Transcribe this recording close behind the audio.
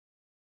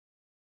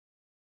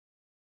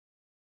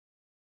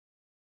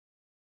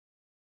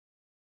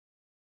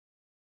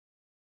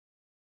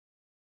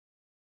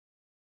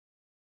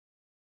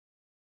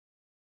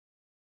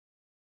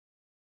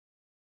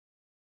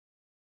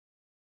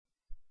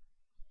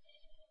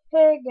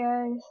Hey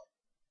guys,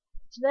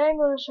 today I'm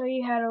going to show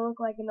you how to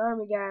look like an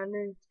army guy on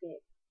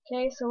Runescape.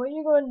 Okay, so what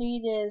you're going to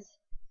need is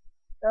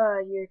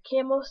your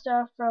camo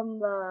stuff from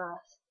the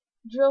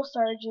drill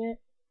sergeant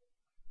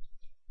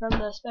from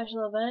the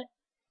special event.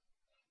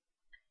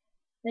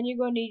 Then you're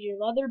going to need your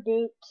leather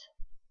boots,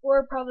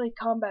 or probably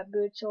combat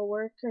boots will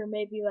work, or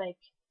maybe like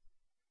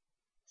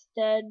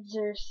Steads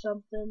or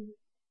something.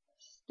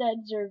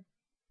 Steads or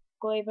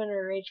Glaven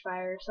or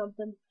Ragefire or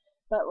something.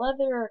 But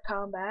leather or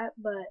combat,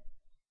 but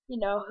you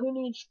know, who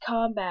needs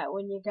combat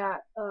when you got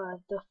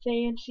the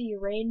fancy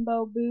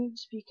rainbow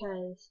boots,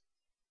 because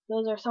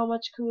those are so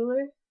much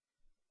cooler.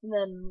 And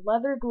then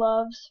leather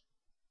gloves,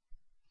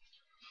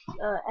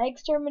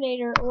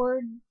 exterminator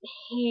or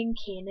hand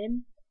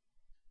cannon,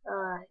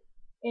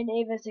 and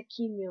Ava's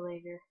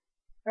accumulator.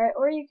 Alright,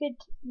 or you could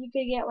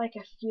get like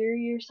a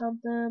fury or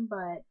something,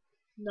 but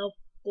nope,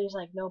 there's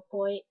like no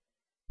point,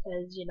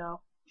 because you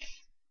know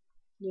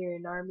you're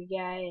an army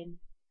guy and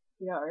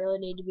you don't really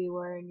need to be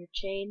wearing your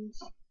chains.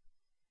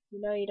 You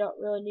know, you don't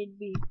really need to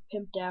be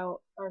pimped out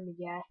army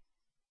guy.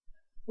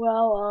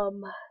 Well,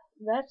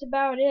 that's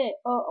about it.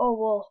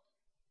 Well,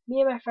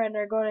 me and my friend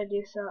are going to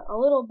do a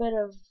little bit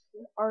of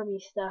army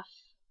stuff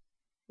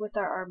with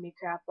our army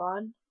crap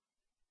on.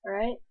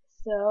 Alright,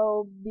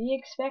 so be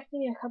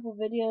expecting a couple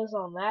videos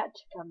on that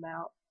to come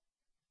out.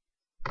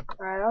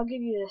 Alright, I'll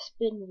give you the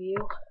spin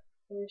view.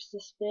 There's the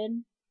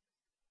spin.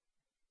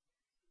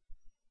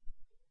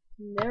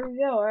 And there we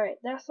go. Alright,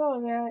 that's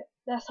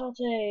all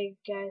today,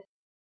 guys.